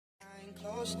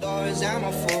Closed doors, I'm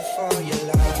a fool for your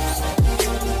love.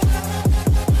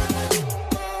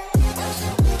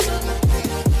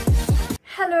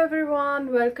 Hello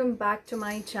everyone, welcome back to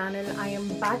my channel. I am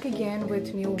back again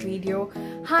with new video.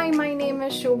 Hi, my name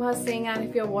is Shobha Singh, and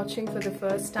if you're watching for the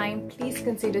first time, please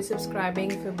consider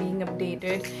subscribing for being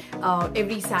updated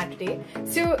every Saturday.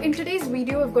 So in today's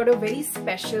video, I've got a very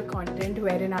special content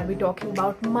wherein I'll be talking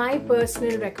about my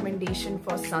personal recommendation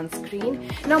for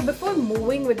sunscreen. Now before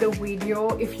moving with the video,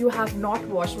 if you have not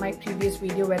watched my previous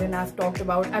video wherein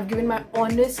I've given my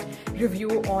honest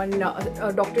review on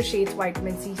Dr. Sheth's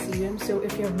vitamin C serum. So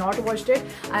if you have not watched it,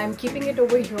 I am keeping it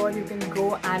over here. You can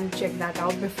go and check that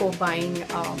out before buying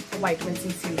vitamin C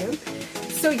serum.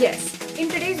 So yes, in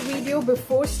today's video,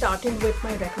 before starting with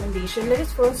my recommendation, let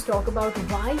us first talk about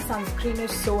why sunscreen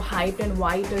is so hyped and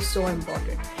why it is so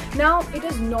important. Now, it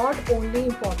is not only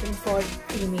important for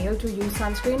female to use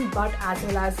sunscreen, but as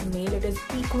well as male, it is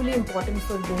equally important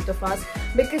for both of us,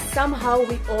 because somehow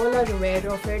we all are aware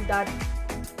of it that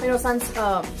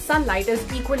sunlight is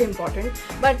equally important,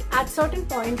 but at certain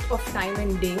point of time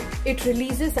and day, it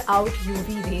releases out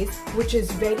UV rays, which is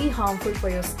very harmful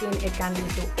for your skin. It can lead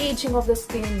to aging of the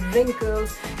skin,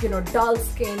 wrinkles, dull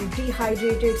skin,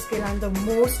 dehydrated skin, and the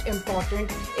most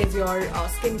important is your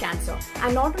skin cancer.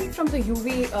 And not only from the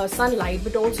UV sunlight,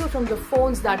 but also from the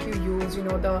phones that you use,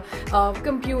 the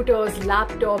computers,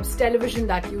 laptops, television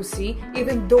that you see,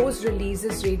 even those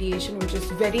releases radiation, which is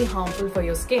very harmful for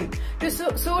your skin.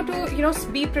 So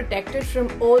to be protected from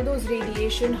all those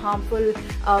radiation, harmful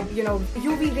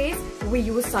UV rays, we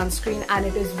use sunscreen, and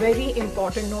it is very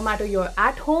important. No matter you're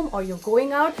at home or you're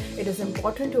going out, it is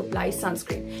important to apply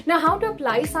sunscreen. Now, how to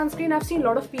apply sunscreen? I've seen a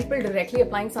lot of people directly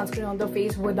applying sunscreen on the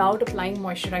face without applying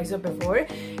moisturizer before.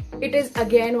 It is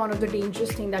again one of the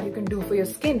dangerous things that you can do for your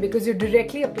skin, because you're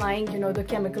directly applying the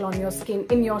chemical on your skin,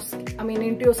 into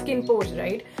your skin pores,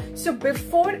 right? So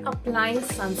before applying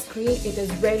sunscreen, it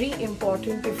is very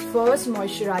important to first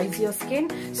moisturize your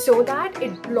skin so that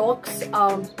it blocks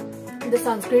the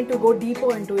sunscreen to go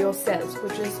deeper into your cells,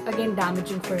 which is again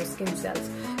damaging for your skin cells.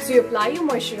 So you apply your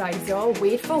moisturizer,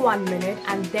 wait for 1 minute,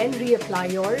 and then reapply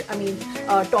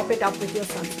top it up with your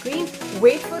sunscreen.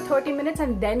 Wait for 30 minutes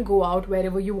and then go out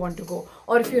wherever you want to go.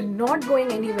 Or if you're not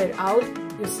going anywhere out,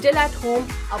 you're still at home,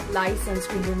 apply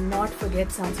sunscreen. Do not forget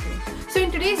sunscreen. So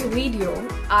in today's video,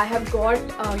 I have got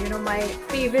my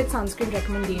favorite sunscreen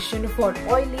recommendation for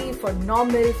oily, for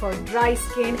normal, for dry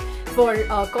skin, for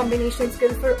combination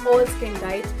skin, for all skin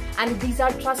types. And these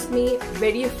are, trust me,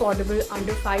 very affordable,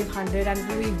 under 500, and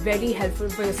will be very helpful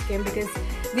for your skin, because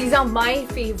these are my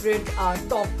favorite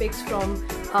top picks from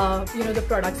the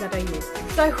products that I use.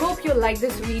 So I hope you like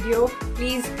this video.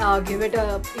 Please give it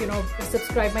a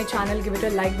subscribe my channel, give it a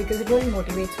like, because it really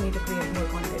motivates me to create more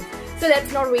content. So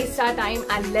let's not waste our time,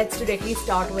 and let's directly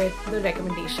start with the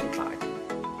recommendation part.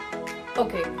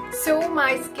 Okay, so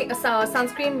my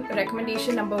sunscreen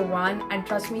recommendation number 1, and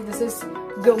trust me, this is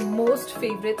the most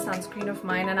favorite sunscreen of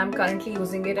mine, and I'm currently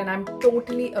using it, and I'm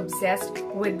totally obsessed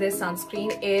with this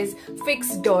sunscreen, is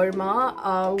Fix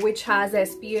Derma, which has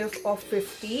SPF of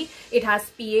 50. It has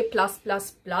PA+++,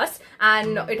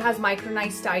 and it has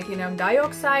micronized titanium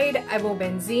dioxide,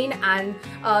 avobenzene, and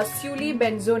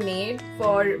sulibenzonate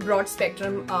for broad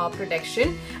spectrum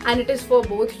protection, and it is for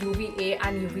both UVA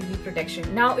and UVB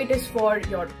protection. Now, it is for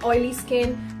your oily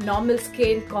skin, normal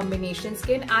skin, combination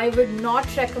skin. I would not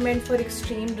recommend for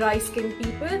extreme dry skin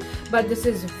people, but this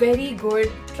is very good.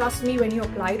 Trust me, when you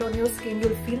apply it on your skin,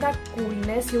 you'll feel that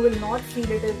coolness. You will not feel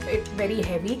it very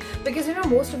heavy, because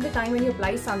most of the time when you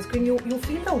apply sunscreen, you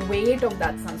feel the weight of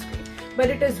that sunscreen, but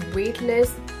it is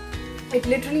weightless. It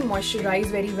literally moisturizes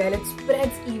very well. It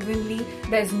spreads evenly.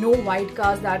 There's no white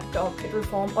cast that it will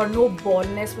form, or no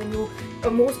baldness when you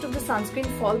most of the sunscreen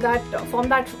form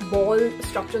that ball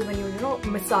structures when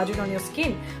you massage it on your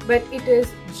skin. But it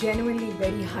is genuinely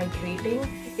very hydrating.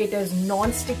 It is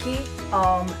non-sticky,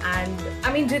 and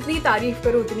jitni tareef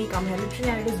karo utni kam hai literally,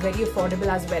 and it is very affordable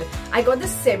as well. I got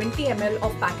this 70 ml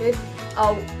of packet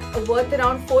worth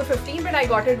around 415, but I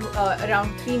got it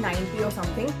around 390 or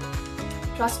something.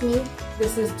 Trust me,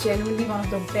 this is genuinely one of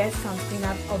the best sunscreen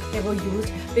I've ever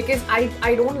used, because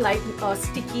I don't like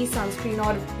sticky sunscreen,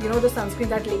 or the sunscreen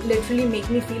that literally make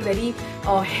me feel very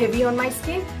heavy on my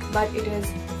skin. But it is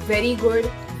very good,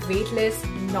 weightless,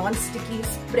 non-sticky,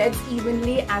 spreads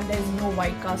evenly, and there is no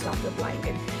white cast after applying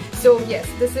it. So yes,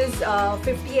 this is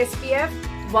 50 SPF,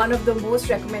 one of the most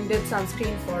recommended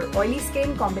sunscreen for oily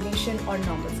skin, combination, or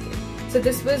normal skin. So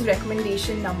this was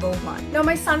recommendation number 1. Now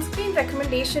my sunscreen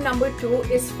recommendation number 2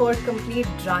 is for complete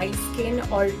dry skin,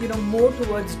 or more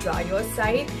towards drier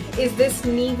side, is this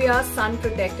Nivea Sun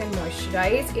Protect and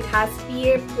Moisturize. It has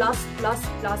PA++++,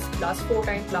 4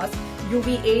 times plus,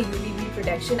 UVA, UVB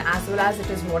protection, as well as it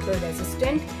is water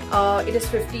resistant. It is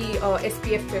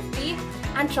SPF 50.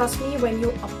 And trust me, when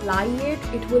you apply it,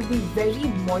 it will be very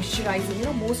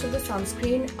moisturizing. Most of the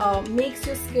sunscreen makes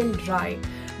your skin dry.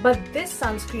 But this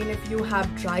sunscreen, if you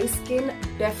have dry skin,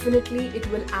 definitely it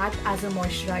will act as a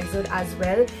moisturizer as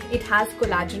well. It has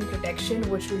collagen protection,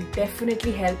 which will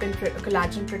definitely help in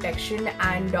collagen protection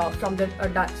and from the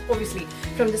obviously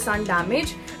from the sun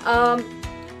damage.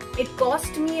 It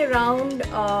cost me around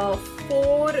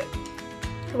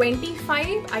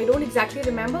 $425. I don't exactly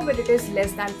remember, but it is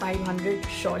less than 500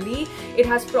 surely. It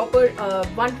has proper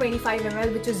 125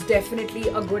 ml, which is definitely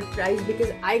a good price,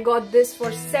 because I got this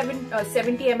for 70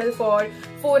 ml for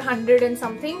 400 and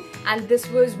something, and this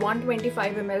was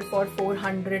 125 ml for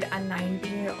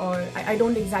 419, or I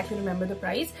don't exactly remember the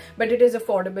price, but it is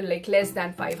affordable, like less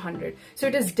than 500. So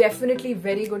it is definitely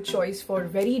very good choice for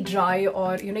very dry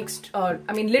or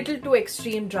little to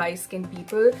extreme dry skin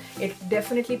people. It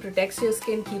definitely protects your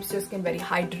skin, keeps your skin very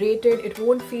hydrated. It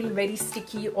won't feel very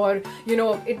sticky, or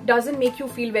it doesn't make you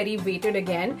feel very weighted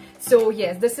again. So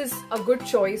yes, this is a good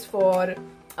choice for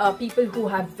people who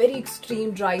have very extreme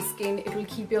dry skin. It will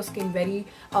keep your skin very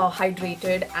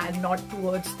hydrated and not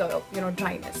towards the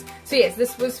dryness. So yes,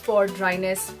 this was for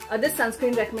dryness. This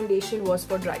sunscreen recommendation was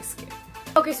for dry skin.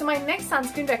 Okay, so my next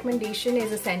sunscreen recommendation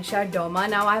is Essentia Derma.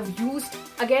 Now I've used,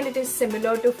 again, it is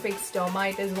similar to Fix Derma.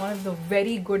 It is one of the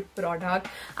very good product.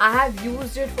 I have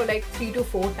used it for like 3 to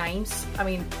 4 times.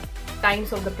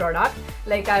 Times of the product.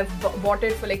 Like I've bought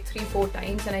it for like 3-4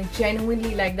 times, and I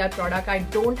genuinely like that product. I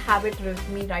don't have it with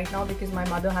me right now because my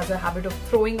mother has a habit of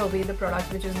throwing away the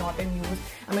product which is not in use.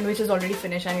 Which is already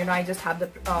finished, and I just have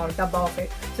the dabba of it.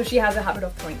 So she has a habit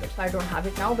of throwing it. So I don't have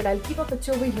it now, but I'll keep a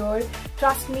picture over here.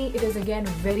 Trust me, it is again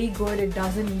very good. It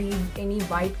doesn't leave any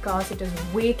white cast. It is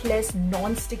weightless,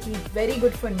 non-sticky, very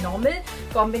good for normal,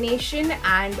 combination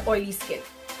and oily skin.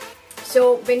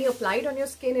 So when you apply it on your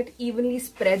skin, it evenly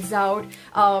spreads out,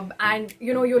 and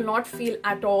you'll not feel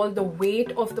at all the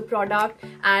weight of the product,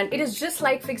 and it is just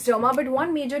like Fix Derma. But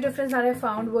one major difference that I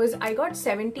found was I got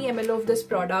 70 ml of this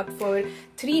product for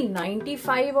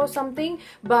 $395 or something,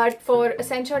 but for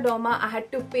Essentia Derma I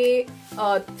had to pay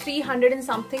 300 and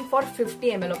something for 50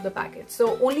 ml of the packet.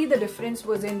 So only the difference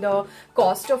was in the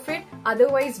cost of it.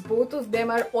 Otherwise both of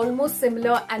them are almost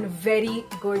similar and very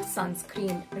good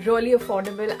sunscreen, really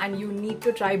affordable, and you need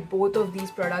to try both of these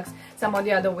products some or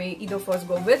the other way. Either first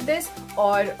go with this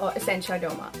or Essentia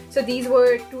Derma. So these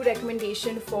were 2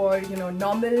 recommendations for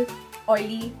normal,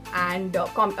 oily and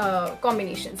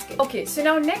combination skin. Okay, so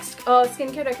now next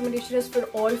skincare recommendation is for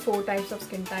all 4 types of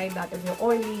skin type, that is your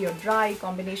oily, your dry,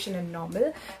 combination and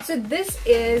normal. So this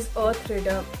is Earth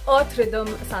Rhythm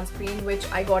sunscreen, which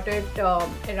I got it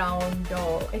around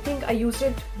I think I used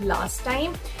it last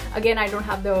time. Again, I don't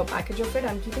have the package of it.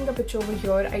 I'm keeping the picture over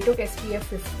here. I took SPF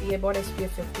 50. I bought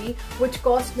SPF 50, which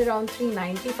cost me around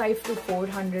 $395 to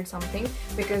 $400 something,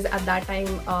 because at that time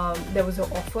there was an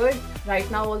offer. Right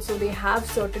now also they have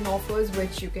certain offers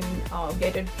which you can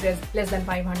get it less than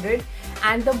 500,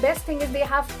 and the best thing is they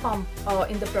have pump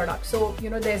in the product, so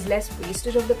there's less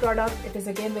wastage of the product. It is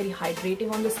again very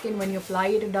hydrating on the skin. When you apply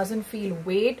it, it doesn't feel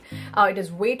weight. It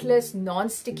is weightless,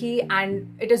 non-sticky,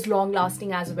 and it is long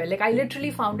lasting as well. Like I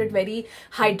literally found it very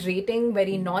hydrating,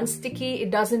 very non-sticky.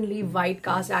 It doesn't leave white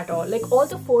cast at all. Like all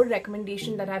the 4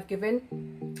 recommendations that I've given,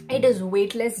 it is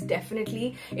weightless,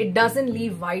 definitely. It doesn't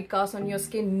leave white cast on your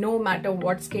skin, no matter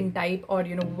what skin type or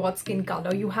what skin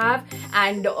color you have.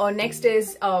 And next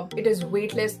is it is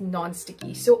weightless,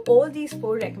 non-sticky. So all these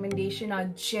 4 recommendations are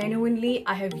genuinely,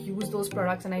 I have used those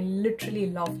products and I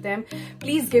literally love them.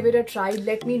 Please give it a try.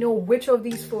 Let me know which of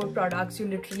these 4 products you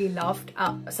literally loved.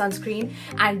 Sunscreen,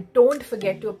 and don't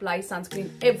forget to apply sunscreen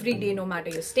every day, no matter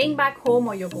you're staying back home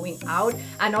or you're going out.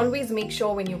 And always make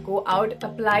sure when you go out,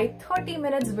 apply 30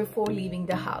 minutes before leaving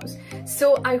the house.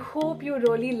 So I hope you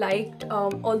really liked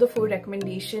all the 4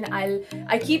 recommendations.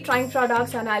 I keep trying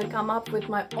products and I'll come up with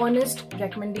my honest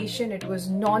recommendation. It was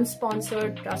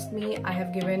non-sponsored. Trust me, I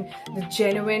have given the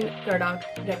genuine product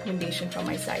recommendation from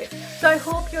my side. So I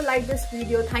hope you like this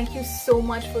video. Thank you so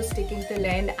much for sticking till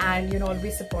end and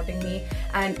always supporting me.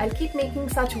 And I'll keep making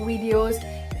such videos.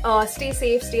 Stay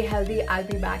safe, stay healthy. I'll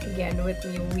be back again with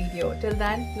new video. Till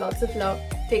then, lots of love.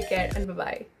 Take care and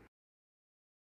bye-bye.